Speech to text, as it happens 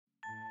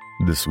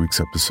This week's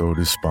episode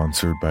is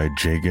sponsored by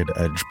Jagged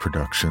Edge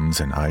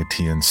Productions and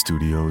ITN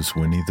Studios'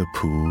 Winnie the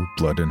Pooh,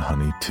 Blood and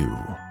Honey 2.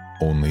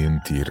 Only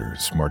in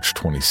theaters, March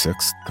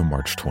 26th to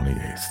March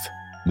 28th.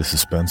 The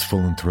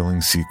suspenseful and thrilling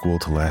sequel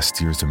to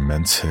last year's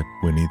immense hit,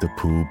 Winnie the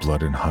Pooh,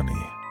 Blood and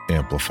Honey,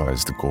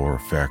 amplifies the gore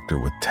factor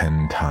with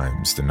 10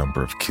 times the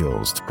number of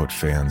kills to put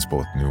fans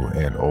both new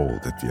and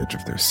old at the edge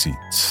of their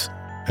seats.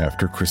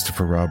 After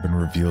Christopher Robin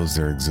reveals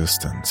their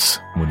existence,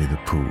 Winnie the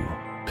Pooh,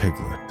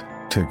 Piglet,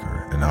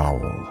 Tigger, and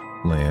Owl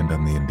land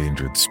on the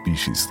endangered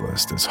species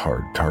list as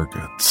hard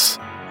targets.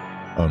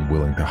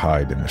 Unwilling to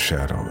hide in the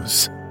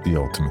shadows, the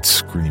Ultimate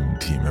Scream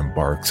Team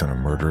embarks on a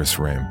murderous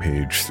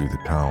rampage through the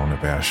town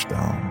of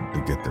Ashdown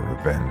to get their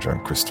revenge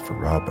on Christopher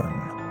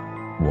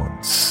Robin,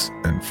 once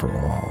and for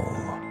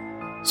all.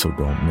 So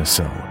don't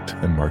miss out,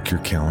 and mark your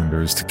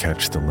calendars to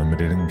catch the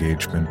limited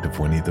engagement of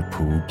Winnie the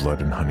Pooh,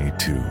 Blood and Honey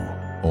 2,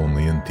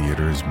 only in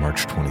theaters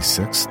March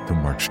 26th to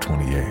March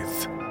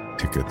 28th.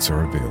 Tickets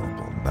are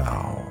available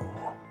now.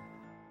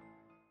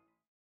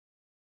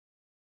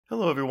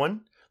 Hello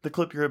everyone. The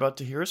clip you're about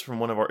to hear is from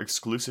one of our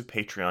exclusive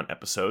Patreon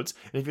episodes,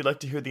 and if you'd like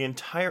to hear the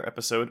entire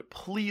episode,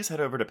 please head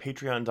over to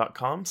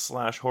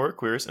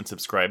patreon.com/horrorqueers and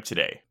subscribe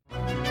today.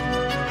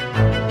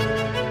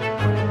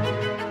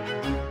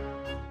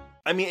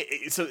 I mean,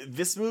 so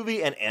this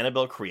movie and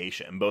Annabelle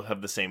Creation both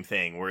have the same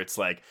thing, where it's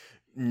like,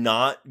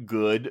 not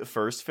good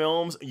first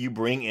films, you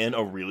bring in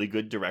a really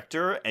good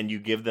director and you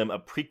give them a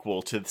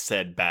prequel to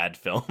said bad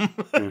film.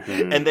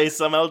 And they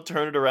somehow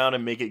turn it around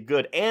and make it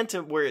good, and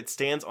to where it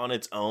stands on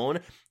its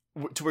own,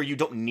 to where you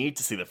don't need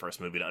to see the first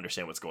movie to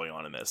understand what's going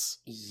on in this.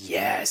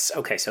 Yes.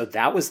 Okay, so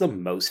that was the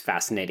most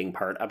fascinating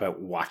part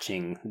about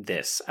watching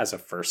this as a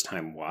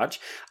first-time watch.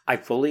 I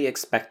fully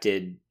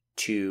expected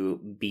to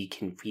be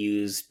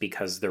confused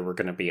because there were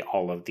going to be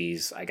all of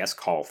these, I guess,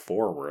 call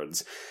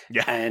forwards.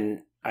 Yeah.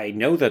 And I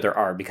know that there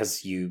are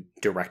because you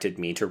directed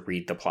me to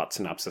read the plot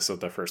synopsis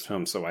of the first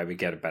film so I would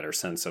get a better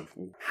sense of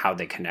how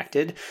they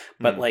connected.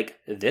 But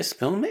this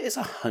film is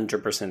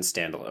 100%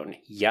 standalone.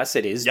 Yes,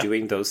 it is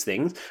doing those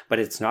things, but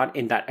it's not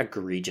in that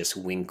egregious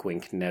wink,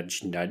 wink,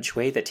 nudge, nudge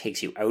way that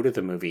takes you out of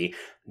the movie.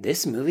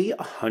 This movie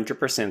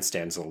 100%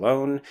 stands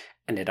alone,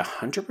 and it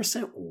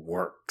 100%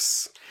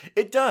 works.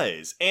 It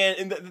does.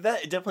 And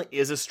that definitely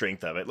is a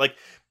strength of it. Like,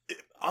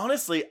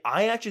 honestly,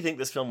 I actually think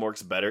this film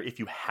works better if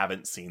you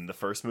haven't seen the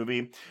first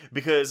movie.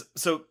 Because,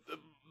 so,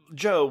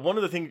 Joe, one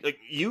of the things, like,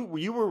 you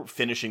were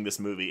finishing this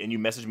movie and you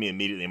messaged me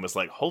immediately and was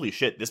like, holy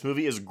shit, this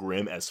movie is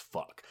grim as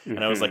fuck. Mm-hmm.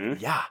 And I was like,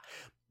 yeah.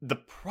 The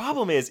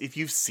problem is, if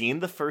you've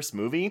seen the first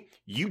movie,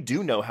 you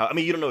do know how, I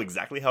mean, you don't know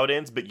exactly how it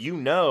ends, but you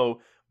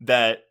know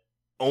that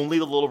only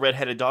the little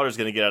redheaded daughter is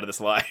going to get out of this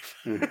alive.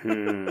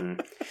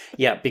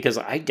 Yeah, because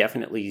I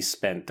definitely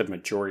spent the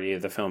majority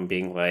of the film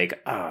being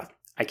like, I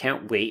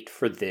can't wait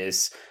for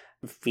this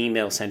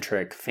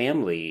female-centric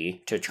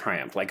family to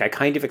triumph. Like, I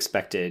kind of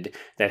expected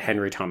that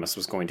Henry Thomas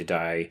was going to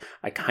die.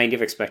 I kind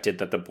of expected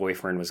that the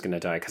boyfriend was going to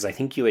die, because I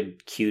think you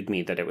had cued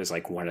me that it was,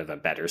 like, one of the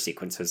better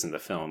sequences in the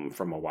film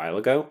from a while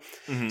ago.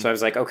 Mm-hmm. So I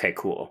was like, okay,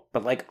 cool.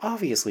 But, like,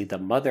 obviously the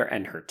mother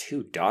and her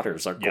two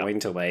daughters are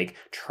going to, like,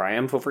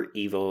 triumph over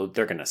evil.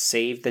 They're going to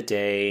save the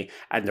day,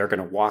 and they're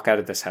going to walk out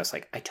of this house.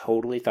 Like, I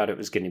totally thought it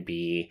was going to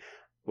be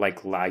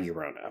like La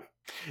Llorona.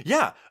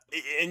 Yeah,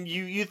 and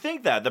you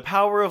think that the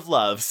power of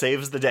love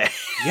saves the day.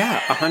 Yeah,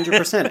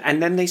 100%.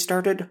 And then they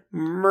started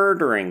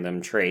murdering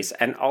them, Trace.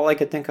 And all I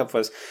could think of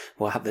was,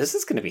 wow, this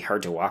is going to be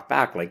hard to walk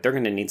back. Like, they're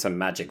going to need some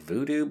magic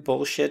voodoo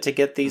bullshit to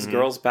get these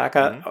girls back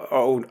up.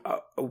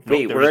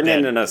 Wait, we're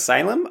in an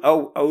asylum?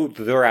 Oh,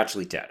 they're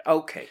actually dead.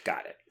 Okay,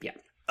 got it. Yeah.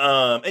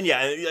 And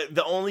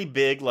the only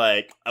big,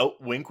 like,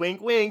 wink,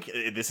 wink, wink,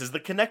 this is the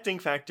connecting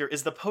factor,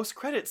 is the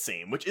post-credit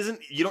scene, which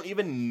you don't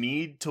even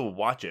need to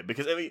watch it.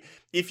 Because, I mean,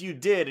 if you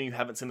did and you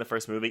haven't seen the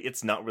first movie,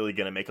 it's not really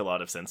going to make a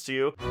lot of sense to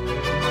you.